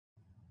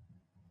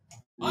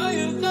Why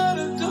you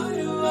gotta do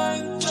you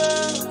like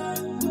that?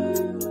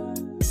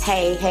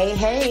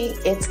 Hey,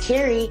 it's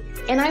Cary,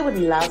 and I would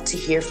love to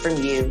hear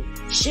from you.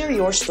 Share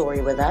your story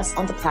with us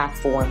on the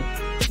platform.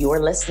 You're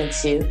listening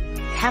to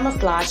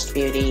Camouflaged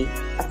Beauty,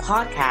 a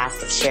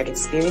podcast of shared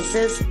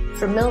experiences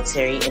for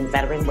military and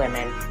veteran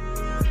women.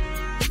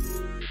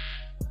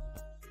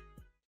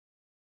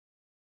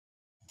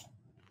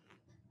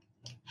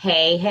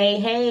 Hey,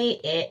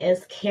 it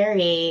is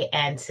Cary,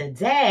 and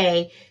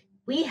today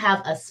we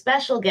have a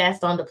special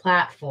guest on the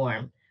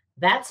platform.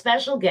 That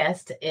special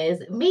guest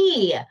is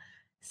me.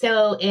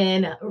 So,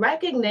 in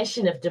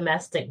recognition of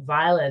Domestic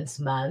Violence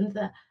Month,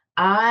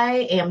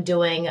 I am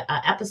doing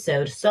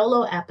an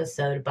solo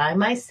episode by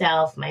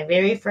myself, my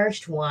very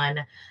first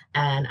one.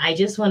 And I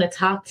just want to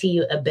talk to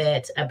you a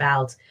bit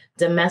about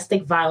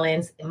domestic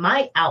violence,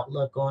 my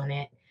outlook on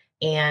it,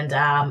 and,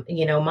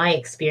 my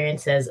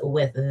experiences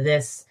with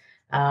this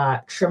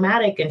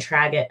traumatic and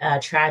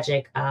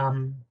tragic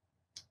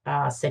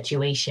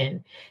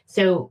situation.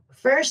 So,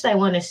 first, I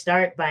want to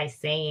start by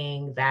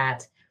saying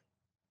that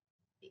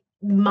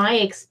my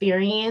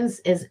experience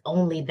is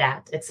only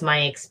that. It's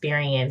my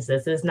experience.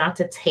 This is not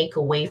to take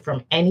away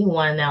from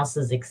anyone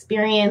else's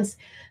experience.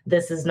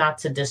 This is not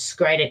to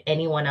discredit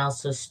anyone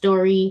else's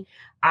story.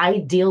 I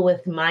deal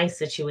with my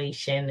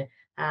situation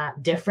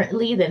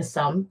differently than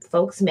some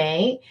folks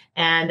may,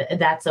 and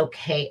that's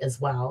okay as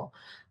well.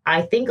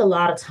 I think a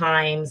lot of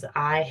times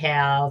I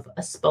have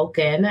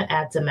spoken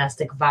at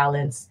domestic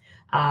violence,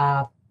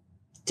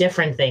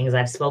 different things.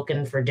 I've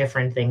spoken for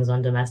different things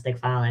on domestic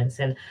violence.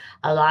 And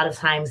a lot of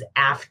times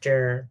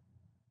after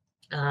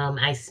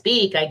I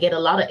speak, I get a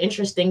lot of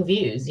interesting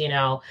views. You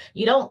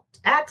don't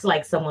act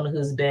like someone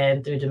who's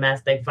been through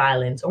domestic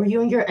violence, or you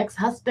and your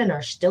ex-husband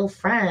are still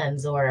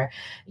friends, or,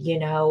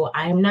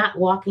 I'm not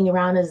walking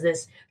around as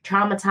this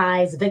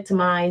traumatized,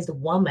 victimized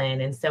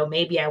woman. And so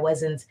maybe I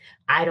wasn't,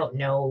 I don't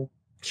know,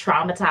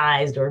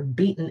 traumatized or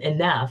beaten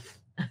enough.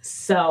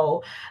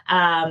 So,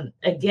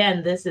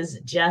 again, this is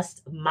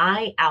just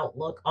my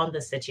outlook on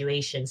the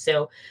situation.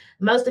 So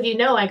most of you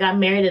know I got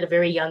married at a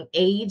very young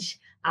age.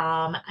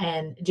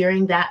 And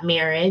during that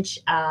marriage,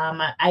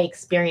 I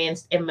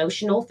experienced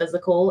emotional,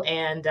 physical,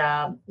 and,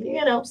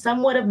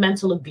 somewhat of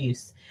mental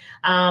abuse.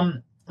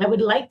 I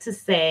would like to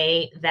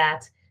say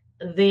that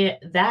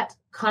that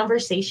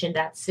conversation,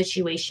 that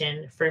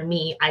situation for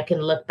me, I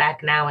can look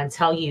back now and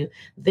tell you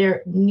there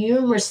are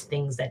numerous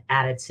things that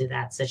added to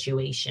that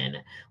situation.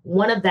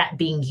 One of that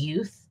being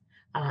youth,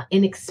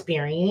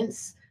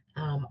 inexperience,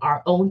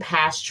 our own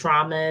past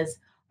traumas,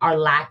 our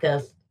lack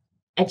of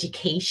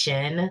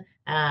education,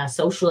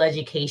 social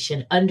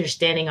education,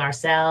 understanding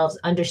ourselves,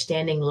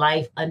 understanding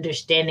life,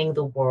 understanding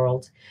the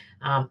world.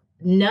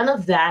 None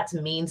of that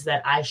means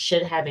that I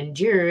should have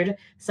endured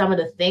some of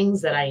the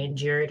things that I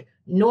endured,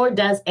 nor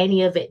does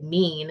any of it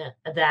mean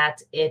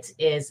that it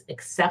is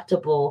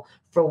acceptable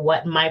for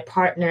what my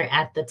partner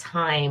at the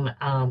time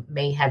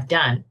may have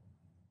done.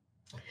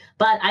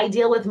 But I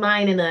deal with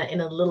mine in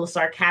a little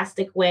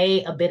sarcastic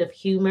way, a bit of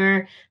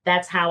humor.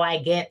 That's how I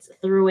get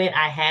through it.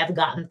 I have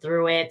gotten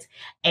through it.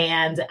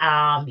 And,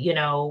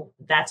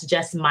 that's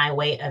just my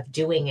way of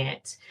doing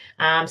it.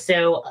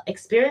 So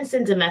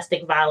experiencing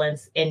domestic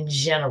violence in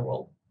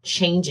general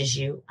changes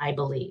you, I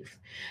believe.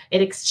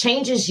 It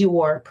changes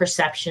your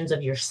perceptions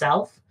of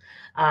yourself.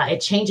 It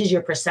changes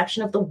your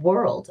perception of the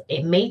world.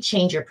 It may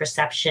change your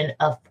perception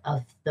of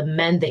the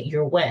men that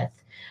you're with.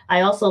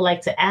 I also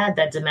like to add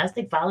that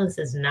domestic violence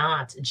is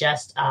not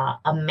just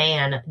a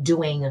man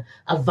doing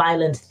a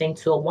violent thing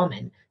to a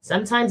woman.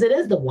 Sometimes it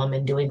is the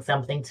woman doing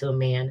something to a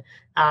man.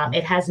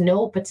 It has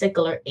no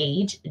particular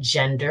age,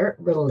 gender,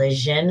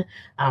 religion,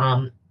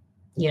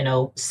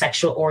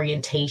 sexual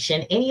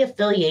orientation, any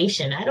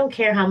affiliation. I don't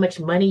care how much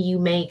money you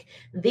make.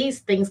 These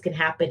things can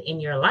happen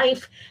in your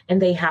life,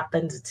 and they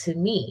happened to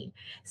me.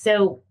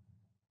 So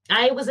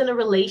I was in a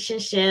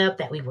relationship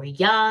that we were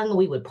young,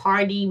 we would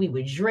party, we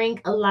would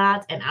drink a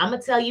lot. And I'm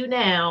going to tell you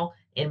now,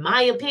 in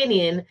my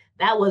opinion,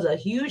 that was a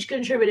huge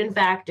contributing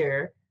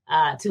factor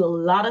to a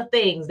lot of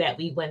things that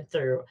we went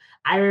through.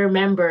 I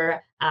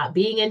remember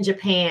being in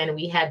Japan,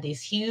 we had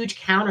these huge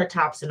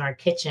countertops in our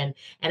kitchen.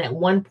 And at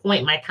one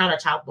point, my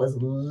countertop was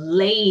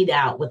laid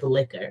out with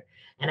liquor.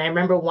 And I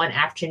remember one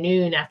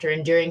afternoon, after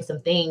enduring some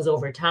things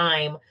over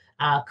time,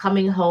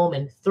 coming home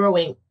and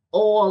throwing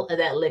all of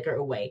that liquor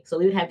away. So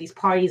we would have these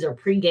parties or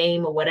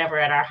pregame or whatever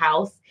at our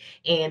house,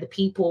 and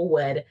people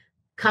would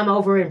come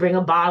over and bring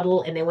a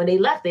bottle. And then when they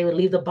left, they would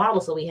leave the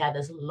bottle. So we had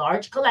this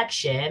large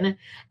collection.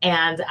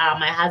 And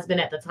my husband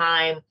at the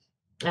time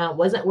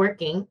wasn't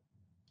working,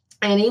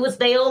 and he would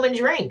stay home and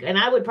drink. And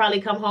I would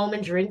probably come home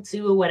and drink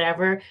too or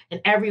whatever.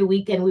 And every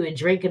weekend we would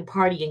drink and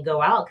party and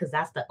go out, because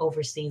that's the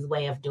overseas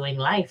way of doing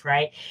life,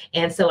 right?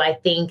 And so I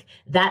think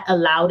that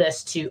allowed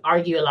us to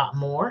argue a lot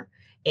more.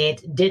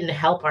 It didn't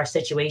help our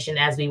situation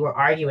as we were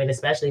arguing,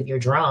 especially if you're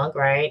drunk,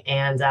 right?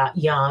 And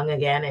young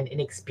again and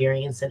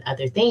inexperienced and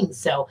other things.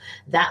 So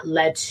that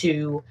led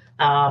to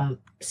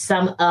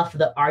some of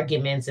the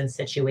arguments and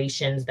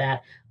situations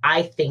that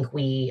I think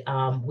we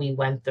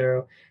went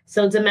through.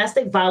 So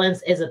domestic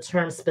violence is a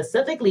term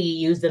specifically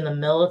used in the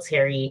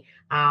military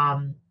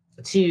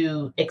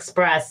to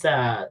express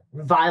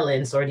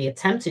violence or the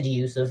attempted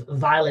use of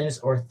violence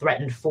or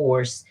threatened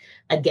force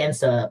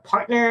against a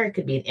partner. It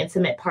could be an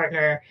intimate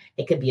partner.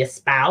 It could be a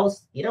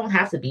spouse. You don't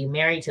have to be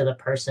married to the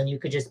person. You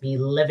could just be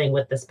living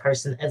with this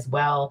person as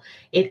well.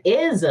 It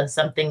is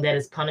something that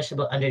is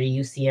punishable under the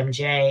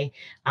UCMJ.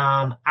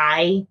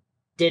 I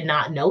did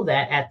not know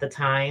that at the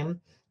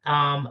time.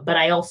 But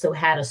I also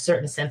had a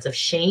certain sense of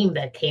shame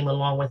that came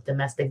along with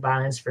domestic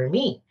violence for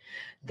me.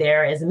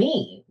 There is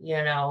me,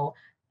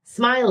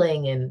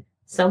 smiling and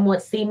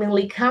somewhat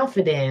seemingly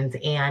confident.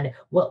 And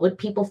what would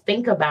people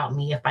think about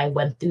me if I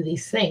went through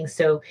these things?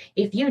 So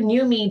if you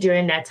knew me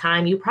during that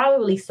time, you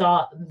probably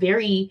saw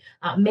very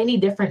many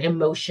different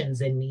emotions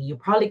in me. You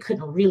probably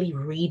couldn't really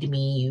read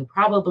me. You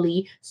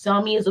probably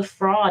saw me as a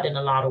fraud in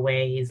a lot of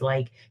ways.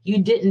 Like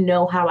you didn't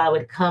know how I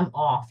would come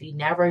off. You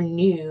never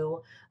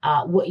knew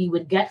what you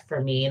would get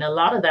from me. And a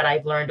lot of that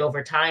I've learned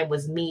over time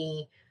was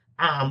me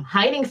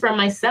hiding from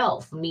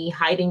myself, me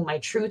hiding my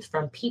truth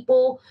from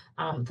people,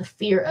 the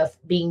fear of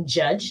being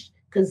judged,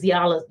 because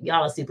y'all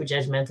are super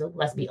judgmental,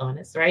 let's be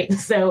honest, right?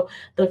 So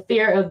the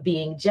fear of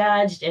being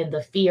judged and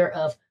the fear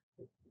of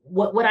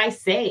what would I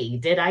say?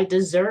 Did I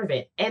deserve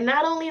it? And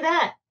not only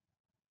that,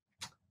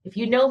 if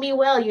you know me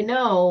well, you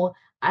know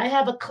I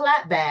have a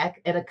clapback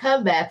and a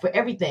comeback for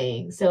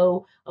everything.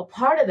 So a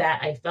part of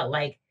that, I felt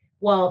like,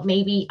 well,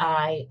 maybe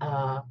I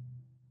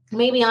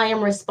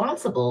am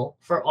responsible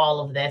for all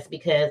of this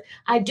because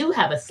I do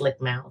have a slick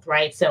mouth,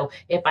 right? So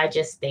if I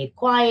just stayed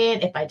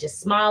quiet, if I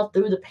just smiled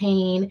through the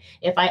pain,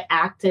 if I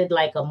acted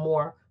like a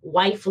more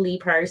wifely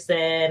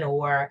person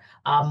or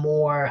a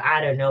more,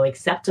 I don't know,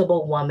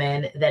 acceptable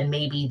woman, then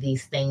maybe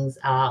these things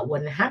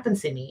wouldn't happen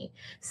to me.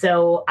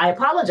 So I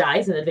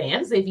apologize in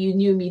advance if you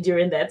knew me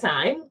during that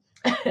time.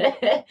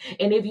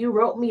 And if you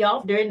wrote me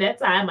off during that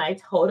time, I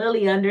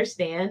totally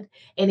understand.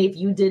 And if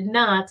you did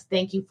not,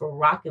 thank you for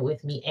rocking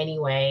with me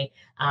anyway.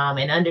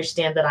 And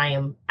understand that I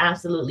am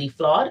absolutely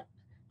flawed.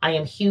 I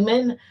am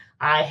human.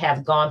 I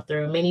have gone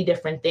through many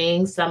different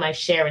things. Some I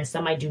share and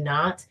some I do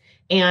not.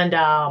 And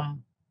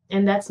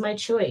that's my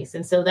choice.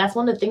 And so that's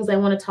one of the things I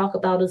want to talk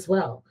about as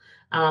well.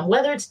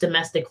 Whether it's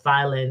domestic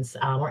violence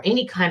or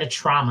any kind of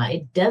trauma,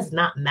 it does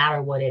not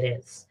matter what it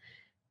is.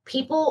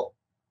 People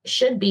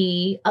should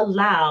be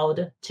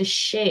allowed to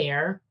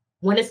share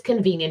when it's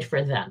convenient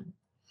for them.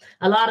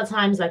 A lot of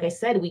times, like I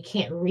said, we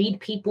can't read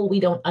people. We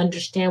don't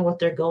understand what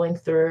they're going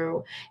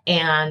through.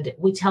 And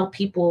we tell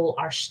people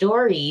our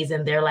stories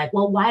and they're like,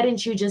 well, why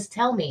didn't you just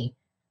tell me?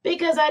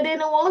 Because I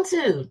didn't want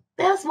to.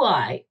 That's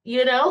why,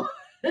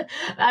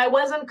 I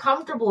wasn't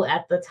comfortable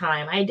at the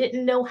time. I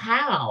didn't know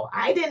how.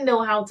 I didn't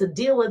know how to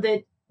deal with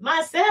it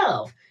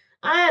myself.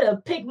 I had to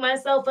pick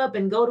myself up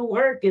and go to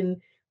work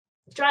and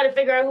try to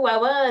figure out who I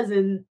was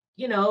and,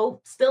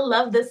 still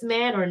love this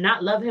man or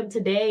not love him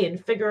today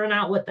and figuring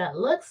out what that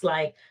looks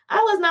like. I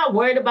was not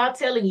worried about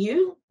telling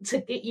you to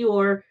get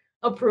your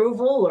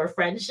approval or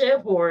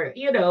friendship or,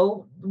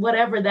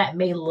 whatever that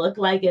may look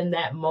like in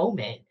that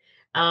moment.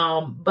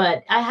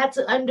 But I had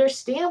to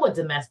understand what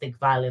domestic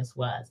violence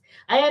was.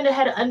 I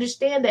had to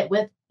understand that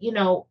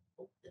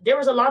there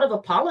was a lot of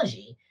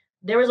apology.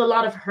 There was a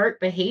lot of hurt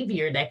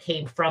behavior that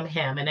came from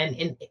him.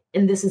 And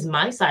this is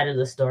my side of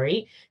the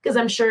story, because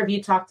I'm sure if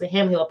you talk to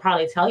him, he'll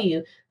probably tell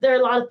you there are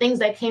a lot of things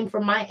that came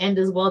from my end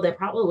as well that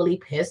probably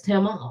pissed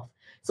him off.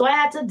 So I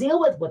had to deal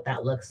with what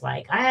that looks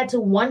like. I had to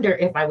wonder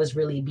if I was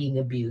really being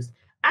abused.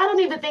 I don't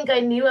even think I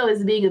knew I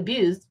was being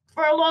abused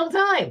for a long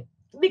time,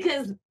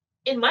 because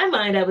in my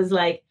mind, I was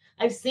like,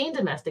 I've seen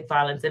domestic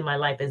violence in my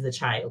life as a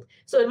child.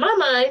 So in my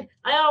mind,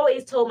 I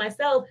always told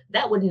myself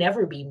that would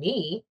never be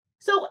me.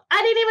 So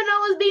I didn't even know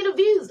I was being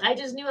abused. I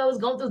just knew I was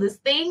going through this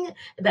thing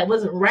that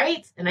wasn't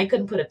right and I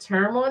couldn't put a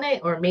term on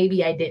it, or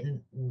maybe I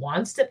didn't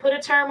want to put a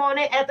term on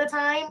it at the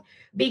time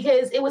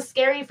because it was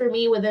scary for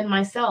me within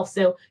myself.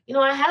 So,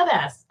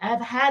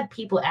 I've had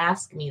people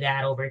ask me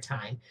that over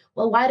time.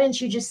 Well, why didn't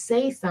you just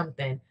say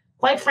something?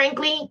 Quite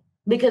frankly,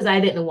 because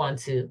I didn't want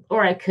to,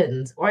 or I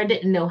couldn't, or I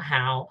didn't know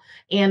how.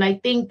 And I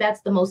think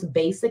that's the most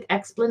basic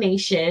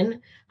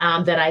explanation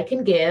that I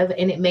can give.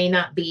 And it may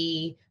not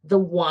be the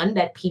one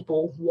that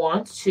people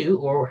want to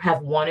or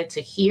have wanted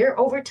to hear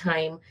over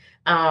time.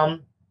 But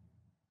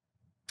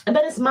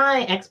it's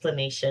my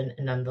explanation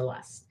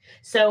nonetheless.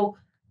 So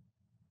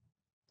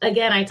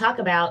again, I talk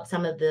about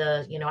some of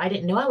the, I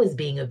didn't know I was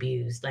being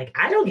abused. Like,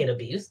 I don't get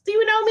abused. Do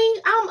you know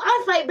me?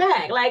 I fight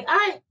back. Like,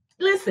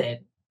 listen,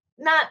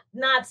 not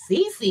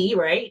Cece,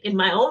 right? In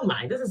my own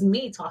mind, this is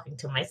me talking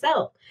to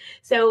myself.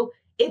 So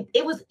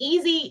it was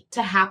easy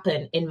to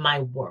happen in my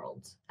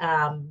world.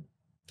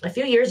 A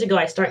few years ago,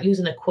 I start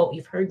using a quote.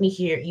 You've heard me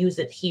use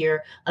it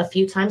here a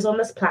few times on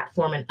this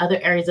platform and other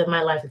areas of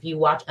my life. If you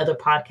watch other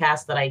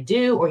podcasts that I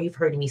do, or you've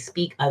heard me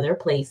speak other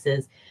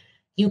places,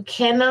 you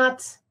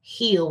cannot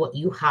heal what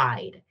you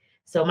hide.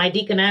 So my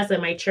deaconess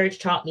at my church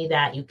taught me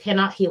that you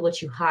cannot heal what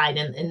you hide.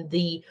 And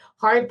the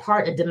hard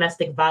part of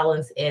domestic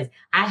violence is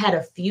I had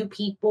a few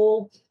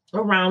people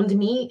around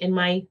me in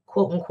my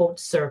quote unquote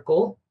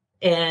circle.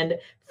 And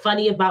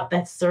funny about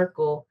that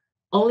circle,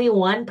 only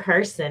one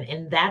person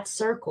in that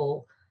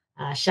circle,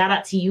 shout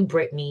out to you,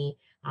 Brittany,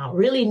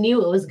 really knew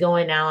what was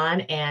going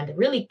on and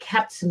really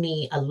kept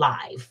me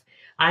alive.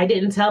 I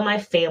didn't tell my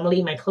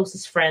family, my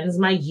closest friends,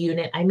 my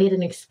unit. I made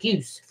an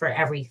excuse for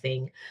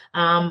everything.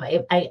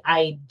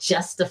 I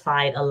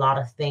justified a lot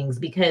of things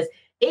because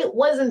it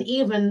wasn't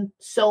even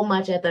so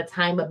much at the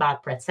time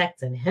about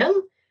protecting him.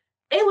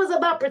 It was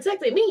about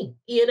protecting me,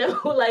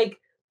 like,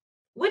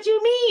 what do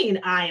you mean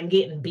I am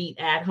getting beat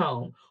at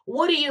home?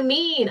 What do you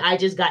mean I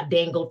just got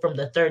dangled from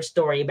the third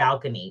story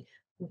balcony?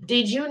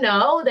 Did you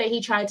know that he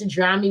tried to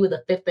drown me with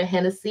a fifth of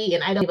Hennessy?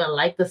 And I don't even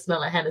like the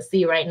smell of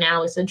Hennessy right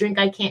now. It's a drink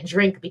I can't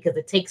drink because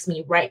it takes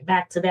me right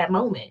back to that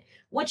moment.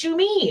 What you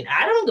mean?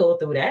 I don't go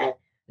through that.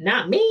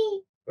 Not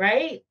me,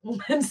 right?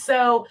 And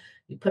so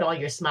you put on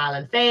your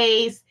smiling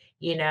face,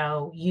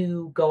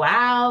 you go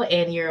out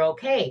and you're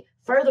okay.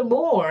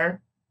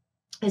 Furthermore,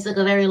 it took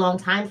a very long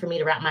time for me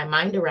to wrap my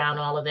mind around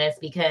all of this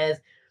because,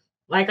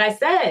 like I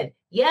said,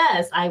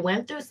 yes, I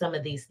went through some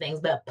of these things,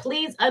 but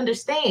please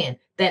understand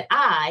that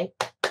I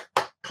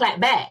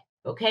clap back.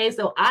 Okay.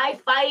 So I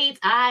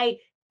fight.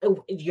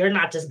 You're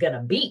not just going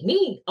to beat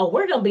me. Oh,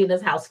 we're going to be in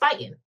this house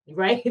fighting.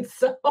 Right.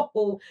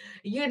 So,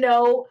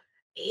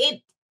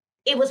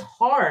 it was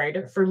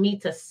hard for me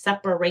to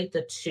separate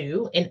the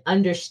two and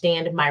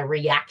understand my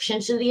reaction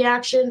to the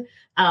action,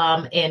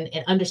 and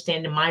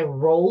understand my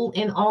role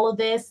in all of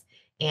this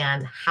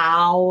and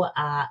how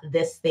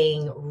this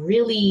thing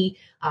really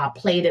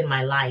played in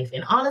my life.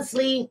 And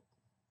honestly,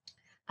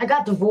 I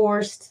got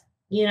divorced.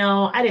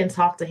 I didn't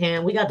talk to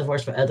him. We got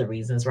divorced for other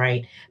reasons,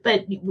 right?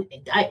 But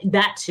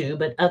that too,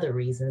 but other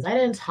reasons. I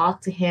didn't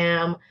talk to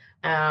him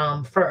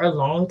for a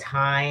long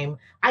time.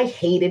 I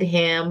hated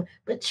him,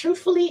 but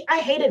truthfully,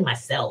 I hated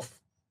myself,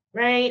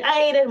 right? I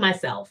hated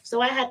myself.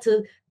 So I had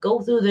to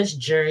go through this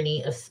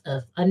journey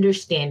of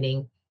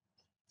understanding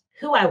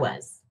who I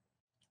was,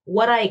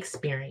 what I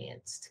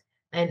experienced,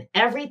 and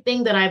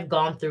everything that I've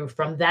gone through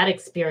from that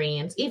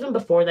experience, even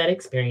before that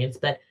experience,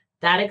 but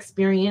that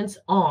experience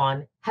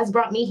on has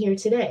brought me here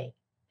today.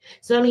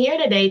 So I'm here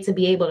today to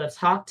be able to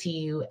talk to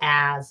you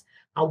as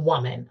a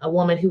woman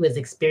who has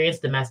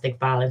experienced domestic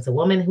violence, a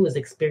woman who has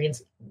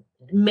experienced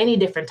many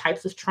different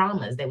types of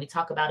traumas that we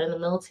talk about in the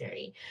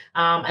military,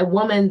 a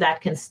woman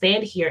that can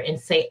stand here and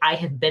say, I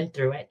have been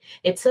through it.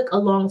 It took a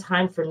long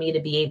time for me to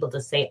be able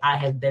to say I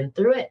have been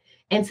through it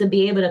and to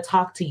be able to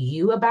talk to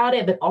you about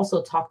it, but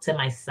also talk to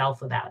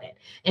myself about it,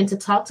 and to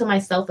talk to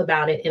myself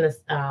about it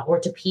or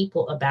to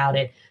people about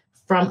it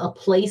from a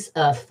place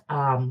of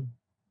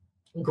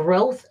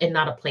growth and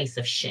not a place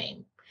of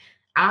shame.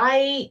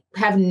 I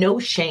have no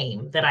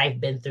shame that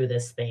I've been through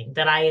this thing,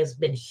 that I have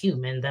been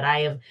human, that I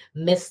have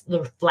missed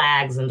the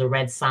flags and the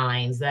red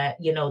signs, that,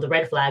 the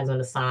red flags and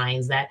the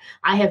signs, that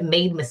I have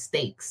made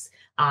mistakes,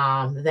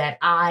 that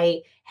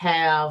I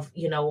have,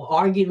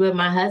 argued with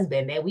my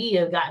husband, that we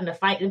have gotten to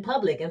fight in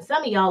public. And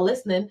some of y'all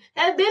listening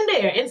have been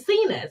there and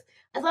seen us.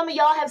 And some of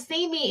y'all have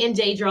seen me in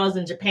J draws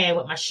in Japan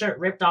with my shirt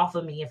ripped off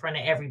of me in front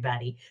of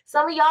everybody.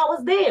 Some of y'all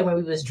was there when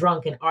we was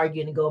drunk and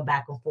arguing and going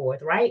back and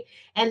forth, right?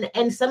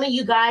 And some of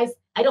you guys,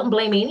 I don't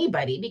blame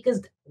anybody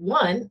because,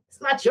 one,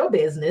 it's not your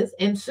business.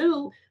 And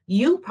two,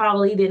 you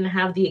probably didn't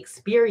have the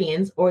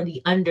experience or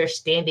the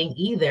understanding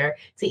either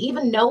to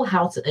even know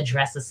how to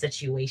address a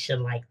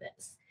situation like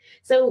this.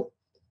 So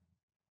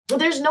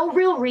there's no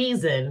real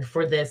reason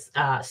for this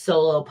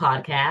solo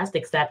podcast,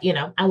 except,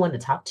 I want to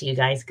talk to you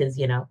guys because,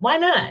 why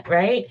not,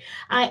 right?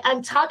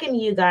 I'm talking to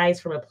you guys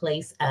from a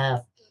place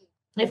of,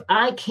 if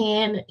I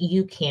can,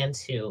 you can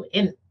too.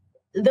 And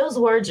those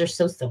words are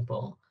so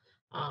simple,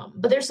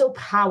 but they're so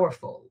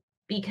powerful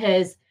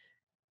because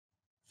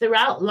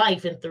throughout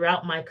life and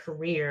throughout my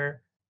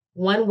career,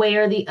 one way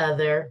or the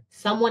other,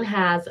 someone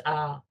has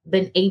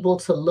been able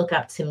to look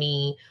up to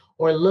me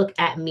or look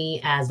at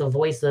me as a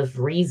voice of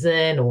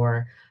reason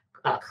or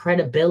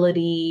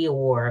credibility,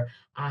 or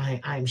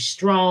I'm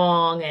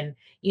strong. And,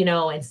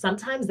 and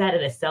sometimes that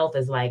in itself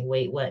is like,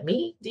 wait, what,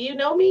 me? Do you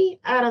know me?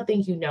 I don't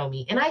think you know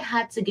me. And I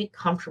had to get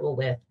comfortable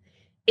with,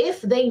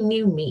 if they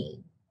knew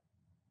me,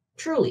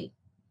 truly,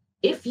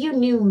 if you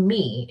knew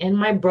me and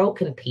my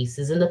broken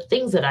pieces and the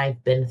things that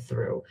I've been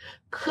through,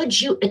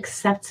 could you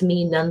accept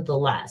me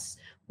nonetheless?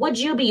 Would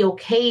you be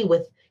okay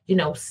with,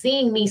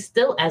 seeing me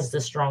still as the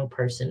strong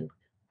person?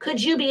 Could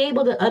you be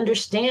able to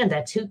understand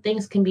that two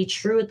things can be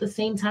true at the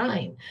same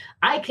time?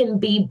 I can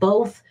be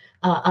both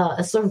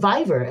a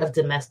survivor of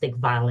domestic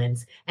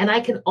violence, and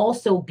I can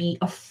also be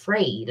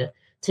afraid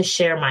to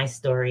share my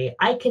story.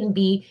 I can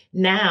be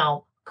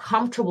now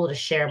comfortable to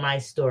share my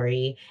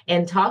story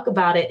and talk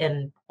about it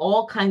in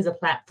all kinds of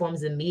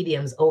platforms and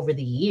mediums over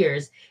the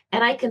years.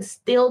 And I can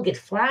still get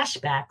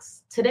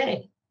flashbacks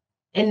today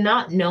and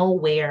not know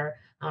where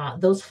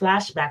those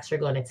flashbacks are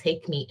going to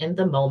take me in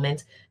the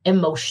moment,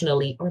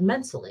 emotionally or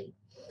mentally.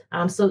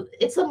 So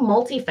it's a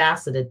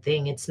multifaceted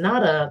thing. It's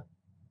not a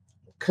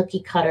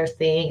cookie cutter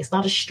thing. It's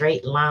not a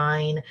straight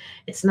line.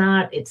 It's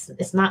not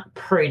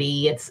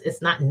pretty.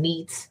 It's not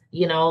neat.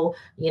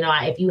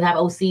 If you have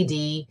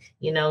OCD,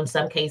 in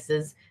some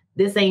cases,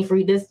 this ain't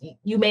free. This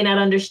you may not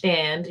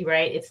understand,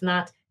 right? It's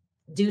not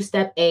do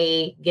step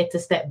A, get to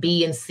step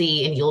B and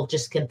C, and you'll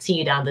just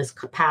continue down this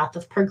path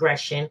of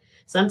progression.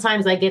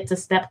 Sometimes I get to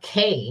step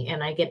K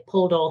and I get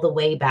pulled all the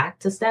way back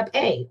to step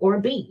A or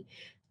B.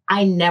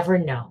 I never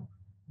know,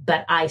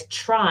 but I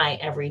try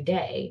every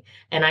day.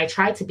 And I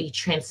try to be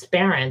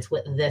transparent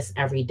with this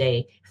every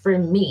day for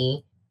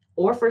me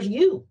or for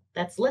you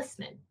that's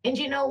listening. And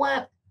you know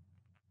what?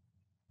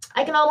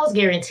 I can almost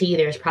guarantee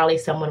there's probably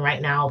someone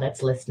right now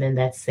that's listening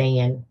that's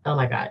saying, oh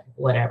my God,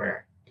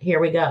 whatever. Here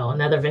we go,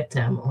 another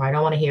victim, or I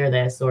don't want to hear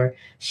this, or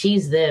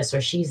she's this,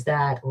 or she's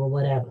that, or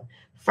whatever.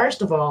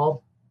 First of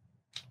all,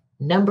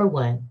 number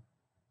one,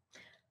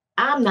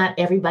 I'm not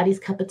everybody's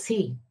cup of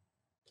tea.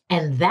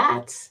 And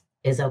that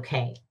is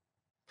okay.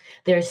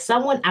 There's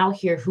someone out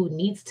here who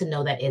needs to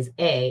know that is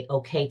A,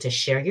 okay to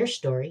share your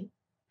story,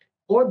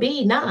 or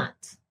B, not,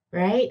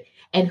 right?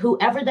 And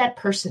whoever that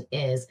person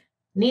is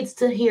needs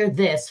to hear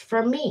this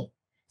from me.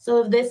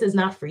 So if this is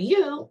not for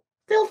you,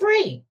 feel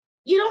free.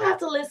 You don't have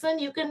to listen.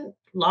 You can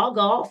log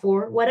off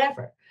or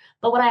whatever.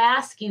 But what I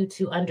ask you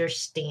to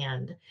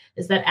understand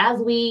is that as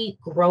we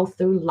grow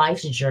through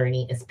life's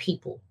journey as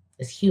people,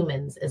 as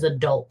humans, as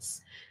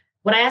adults,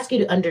 what I ask you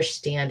to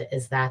understand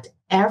is that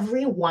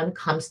everyone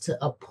comes to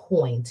a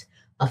point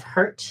of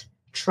hurt,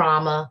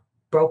 trauma,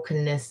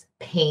 brokenness,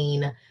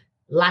 pain,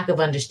 lack of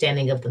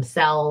understanding of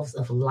themselves,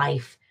 of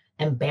life,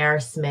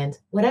 embarrassment,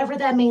 whatever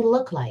that may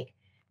look like.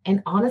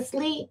 And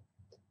honestly,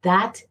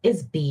 that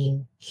is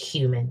being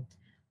human.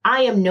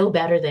 I am no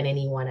better than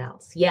anyone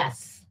else.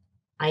 Yes,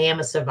 I am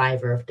a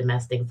survivor of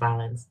domestic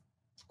violence.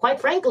 Quite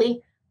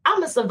frankly,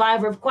 I'm a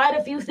survivor of quite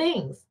a few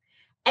things,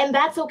 and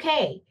that's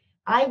okay.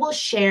 I will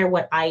share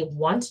what I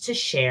want to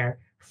share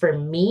for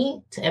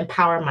me to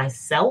empower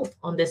myself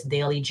on this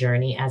daily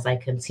journey as I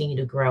continue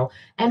to grow,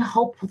 and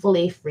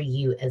hopefully for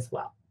you as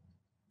well.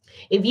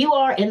 If you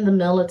are in the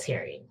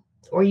military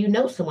or you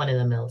know someone in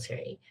the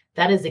military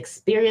that is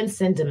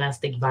experiencing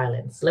domestic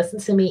violence, listen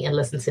to me and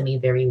listen to me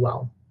very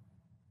well.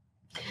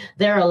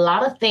 There are a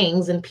lot of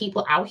things and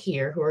people out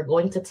here who are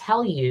going to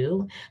tell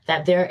you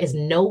that there is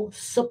no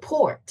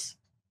support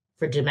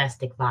for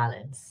domestic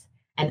violence.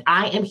 And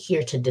I am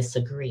here to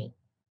disagree.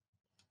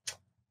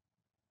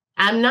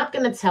 I'm not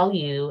going to tell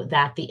you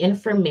that the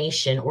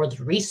information or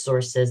the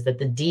resources that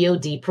the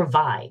DoD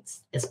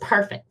provides is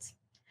perfect.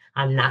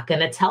 I'm not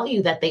going to tell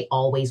you that they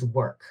always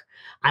work.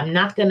 I'm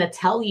not going to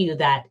tell you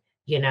that,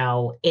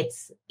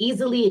 it's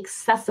easily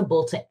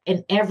accessible to,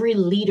 and every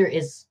leader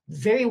is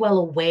very well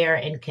aware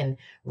and can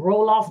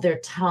roll off their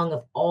tongue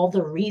of all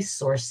the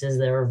resources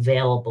that are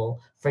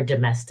available for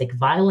domestic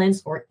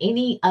violence or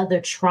any other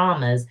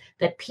traumas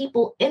that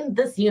people in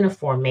this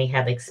uniform may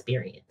have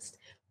experienced.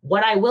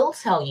 What I will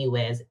tell you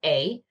is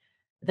A,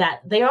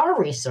 that there are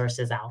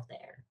resources out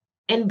there.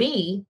 And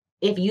B,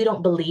 if you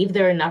don't believe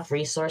there are enough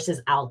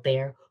resources out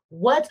there,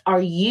 what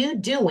are you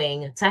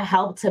doing to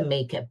help to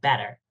make it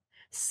better?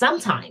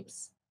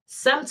 Sometimes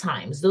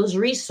those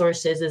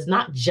resources is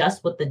not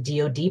just what the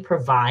DoD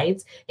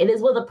provides. It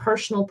is with a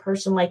personal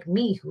person like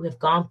me who have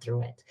gone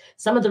through it.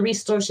 Some of the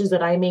resources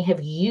that I may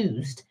have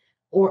used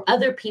or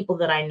other people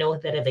that I know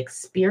that have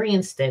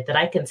experienced it that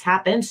I can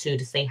tap into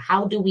to say,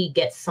 how do we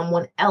get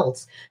someone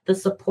else the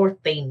support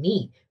they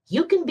need?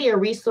 You can be a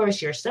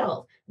resource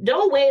yourself.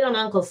 Don't wait on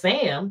Uncle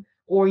Sam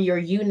or your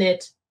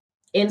unit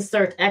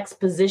insert X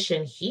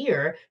position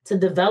here to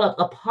develop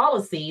a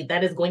policy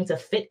that is going to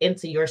fit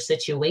into your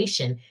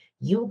situation.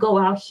 You go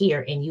out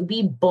here and you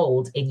be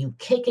bold and you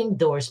kick in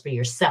doors for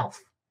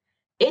yourself.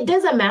 It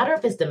doesn't matter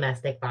if it's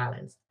domestic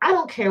violence. I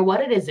don't care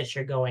what it is that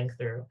you're going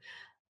through.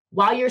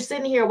 While you're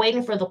sitting here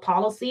waiting for the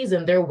policies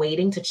and they're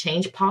waiting to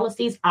change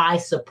policies, I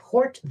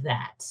support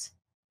that.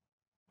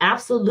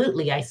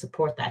 Absolutely, I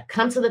support that.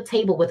 Come to the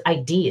table with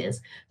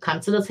ideas.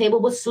 Come to the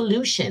table with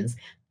solutions.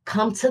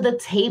 Come to the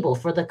table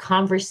for the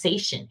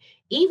conversation.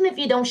 Even if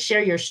you don't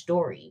share your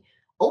story,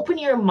 open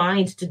your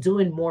mind to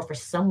doing more for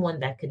someone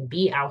that can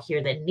be out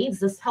here that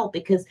needs this help,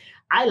 because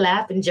I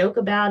laugh and joke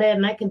about it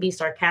and I can be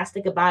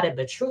sarcastic about it.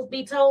 But truth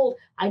be told,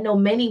 I know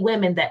many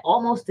women that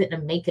almost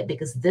didn't make it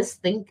because this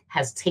thing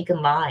has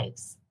taken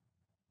lives.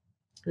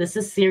 This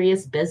is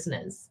serious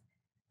business.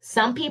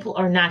 Some people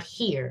are not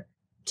here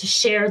to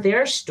share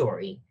their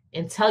story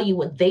and tell you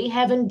what they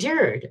have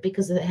endured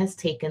because it has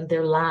taken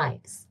their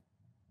lives.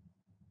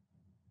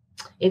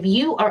 If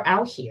you are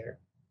out here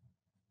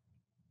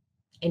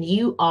and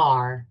you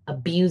are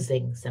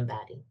abusing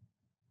somebody,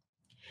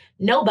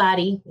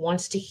 nobody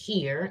wants to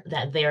hear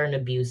that they're an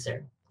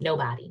abuser.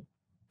 Nobody.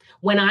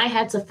 When I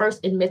had to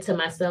first admit to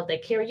myself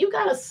that, Cary, you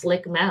got a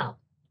slick mouth.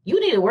 You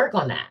need to work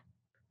on that.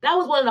 That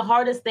was one of the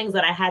hardest things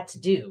that I had to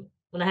do,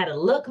 when I had to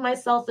look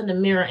myself in the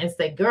mirror and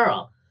say,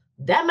 girl,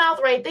 that mouth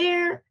right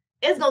there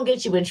is going to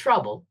get you in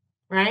trouble,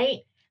 right?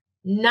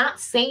 Not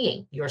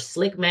saying your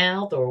slick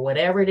mouth or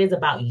whatever it is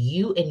about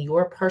you and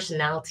your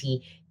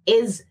personality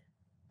is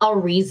a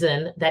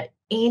reason that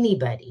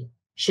anybody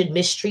should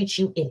mistreat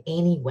you in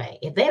any way.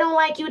 If they don't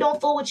like you,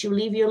 don't fool with you,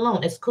 leave you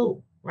alone. It's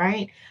cool,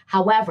 right?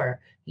 However,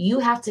 you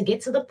have to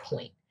get to the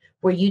point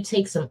where you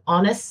take some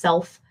honest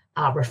self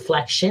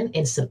reflection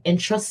and some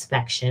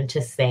introspection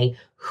to say,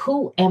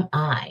 who am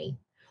I?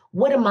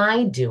 What am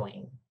I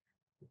doing?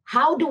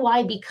 How do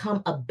I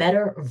become a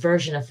better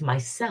version of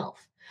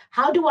myself?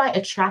 How do I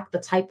attract the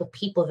type of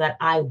people that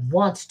I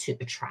want to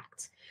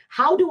attract?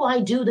 How do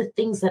I do the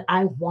things that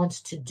I want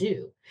to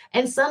do?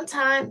 And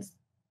sometimes,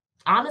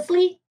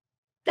 honestly,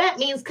 that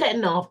means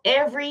cutting off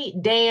every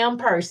damn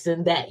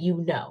person that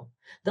you know.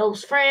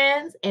 Those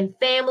friends and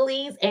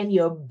families and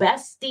your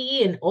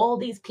bestie and all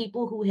these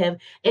people who have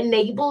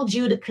enabled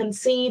you to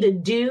continue to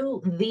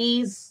do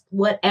these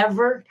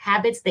whatever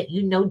habits that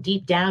you know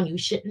deep down you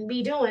shouldn't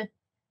be doing.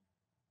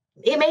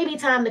 It may be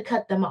time to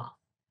cut them off.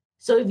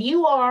 So if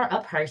you are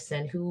a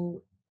person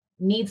who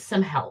needs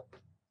some help,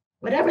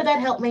 whatever that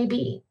help may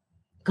be,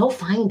 go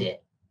find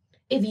it.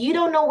 If you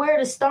don't know where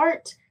to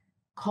start,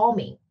 call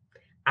me.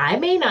 I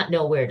may not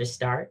know where to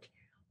start,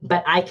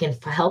 but I can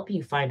help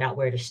you find out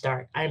where to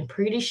start. I'm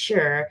pretty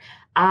sure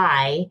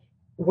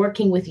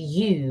working with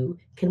you,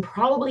 can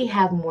probably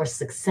have more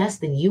success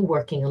than you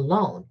working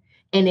alone.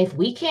 And if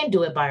we can't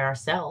do it by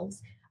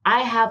ourselves,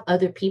 I have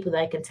other people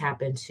that I can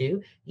tap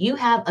into. You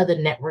have other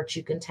networks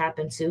you can tap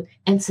into.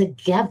 And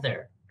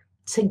together,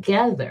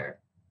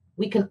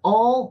 we can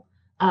all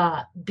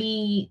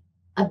be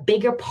a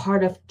bigger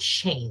part of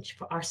change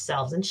for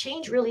ourselves. And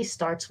change really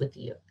starts with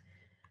you.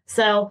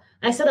 So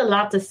I said a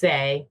lot to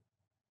say.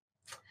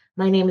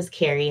 My name is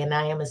Cary, and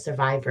I am a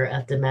survivor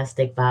of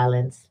domestic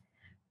violence.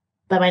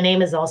 But my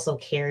name is also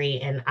Cary,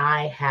 and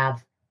I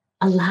have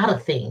a lot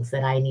of things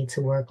that I need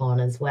to work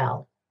on as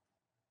well.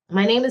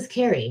 My name is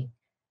Cary,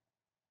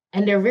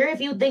 and there are very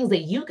few things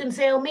that you can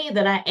tell me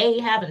that I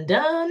haven't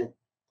done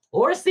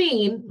or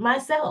seen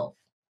myself.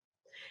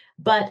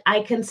 But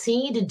I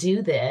continue to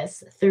do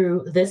this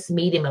through this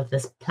medium of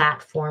this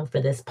platform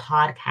for this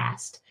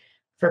podcast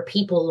for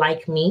people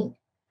like me,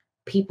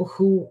 people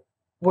who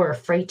were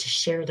afraid to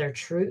share their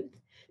truth.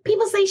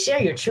 People say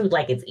share your truth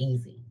like it's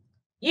easy.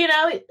 You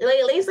know,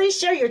 they say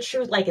share your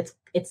truth like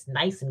it's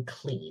nice and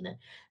clean.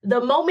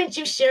 The moment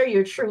you share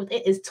your truth,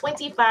 it is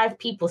 25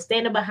 people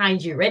standing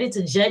behind you, ready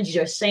to judge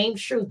your same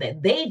truth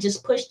that they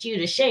just pushed you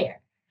to share.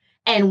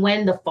 And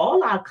when the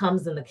fallout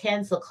comes and the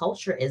cancel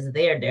culture is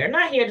there, they're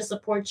not here to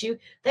support you.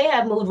 They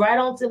have moved right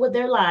on to with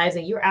their lives,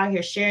 and you're out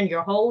here sharing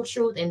your whole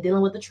truth and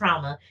dealing with the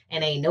trauma,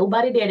 and ain't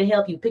nobody there to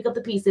help you pick up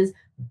the pieces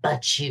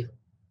but you.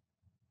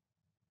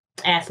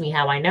 Ask me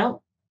how I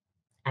know.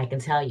 I can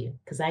tell you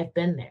because I've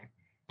been there.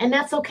 And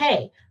that's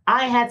okay.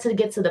 I had to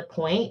get to the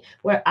point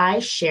where I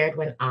shared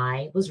when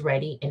I was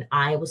ready and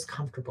I was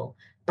comfortable.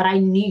 But I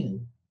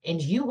knew,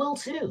 and you will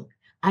too,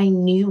 I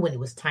knew when it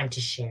was time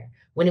to share,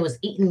 when it was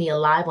eating me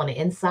alive on the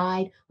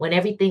inside, when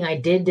everything I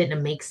did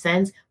didn't make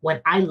sense,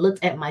 when I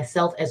looked at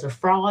myself as a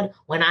fraud,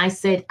 when I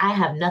said I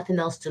have nothing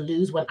else to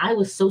lose, when I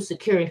was so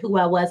secure in who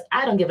I was,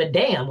 I don't give a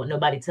damn what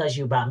nobody tells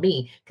you about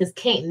me, because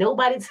can't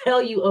nobody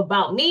tell you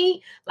about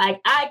me like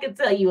I can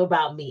tell you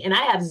about me. And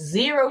I have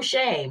zero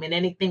shame in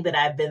anything that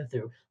I've been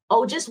through.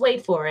 Oh, just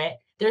wait for it.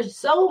 There's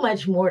so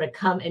much more to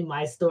come in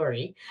my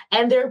story.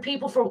 And there are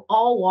people from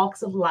all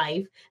walks of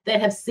life that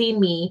have seen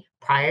me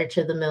prior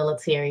to the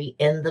military,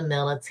 in the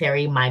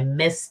military, my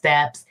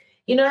missteps.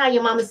 You know how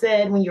your mama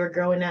said when you were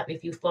growing up,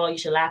 if you fall, you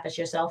should laugh at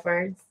yourself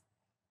first?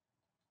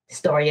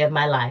 Story of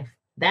my life.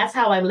 That's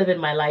how I'm living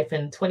my life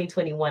in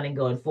 2021 and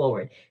going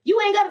forward. You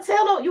ain't got to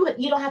tell no,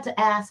 you don't have to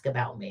ask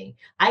about me.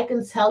 I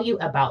can tell you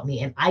about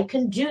me, and I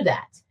can do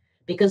that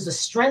because the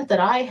strength that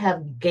I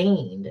have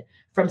gained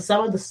from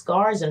some of the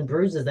scars and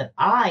bruises that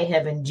I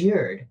have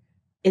endured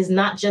is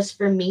not just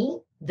for me.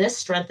 This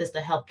strength is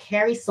to help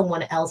carry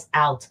someone else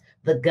out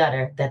the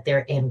gutter that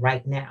they're in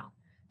right now.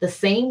 The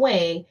same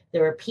way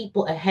there are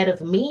people ahead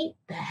of me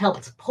that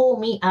helped pull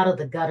me out of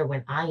the gutter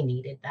when I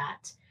needed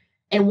that.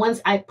 And once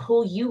I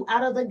pull you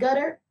out of the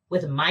gutter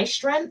with my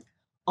strength,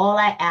 all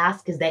I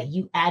ask is that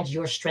you add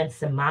your strength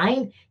to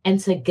mine, and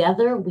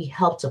together we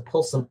help to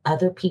pull some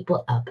other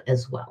people up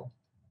as well.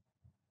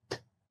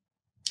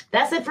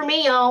 That's it for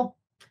me, y'all.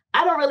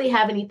 I don't really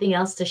have anything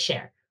else to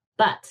share,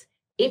 but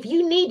if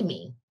you need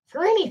me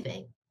for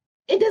anything,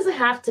 it doesn't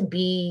have to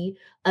be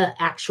an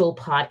actual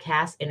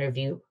podcast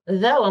interview,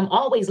 though I'm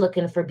always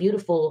looking for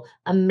beautiful,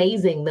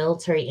 amazing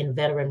military and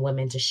veteran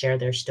women to share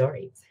their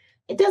stories.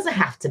 It doesn't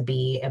have to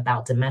be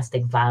about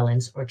domestic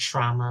violence or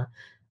trauma.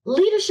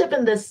 Leadership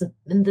in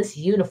this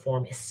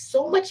uniform is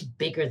so much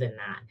bigger than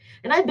that.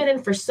 And I've been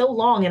in for so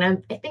long,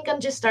 and I think I'm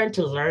just starting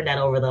to learn that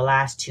over the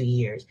last 2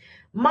 years.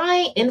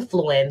 My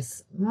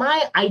influence,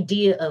 my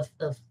idea of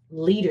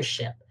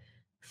leadership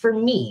for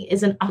me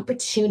is an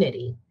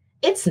opportunity.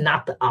 It's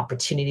not the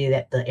opportunity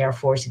that the Air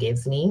Force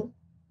gives me.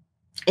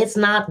 It's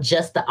not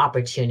just the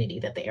opportunity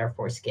that the Air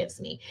Force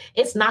gives me.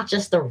 It's not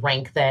just the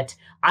rank that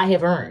I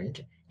have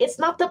earned. It's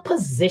not the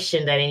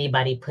position that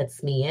anybody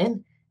puts me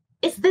in.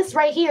 It's this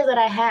right here that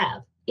I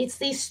have. It's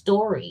these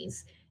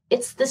stories.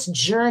 It's this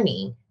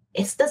journey.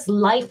 It's this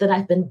life that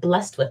I've been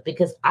blessed with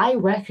because I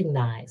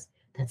recognize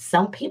that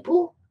some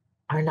people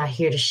are not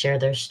here to share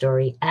their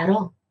story at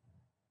all.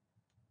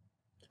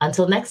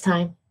 Until next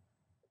time,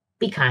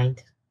 be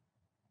kind.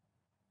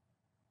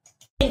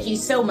 Thank you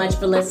so much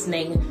for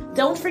listening.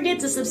 Don't forget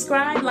to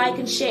subscribe, like,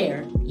 and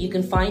share. You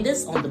can find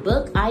us on the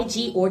book,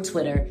 IG, or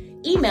Twitter.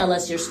 Email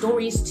us your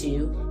stories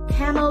to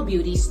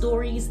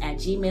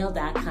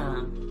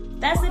camobeautystories@gmail.com.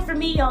 That's it for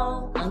me,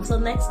 y'all. Until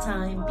next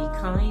time, be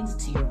kind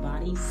to your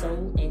body,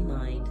 soul, and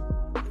mind.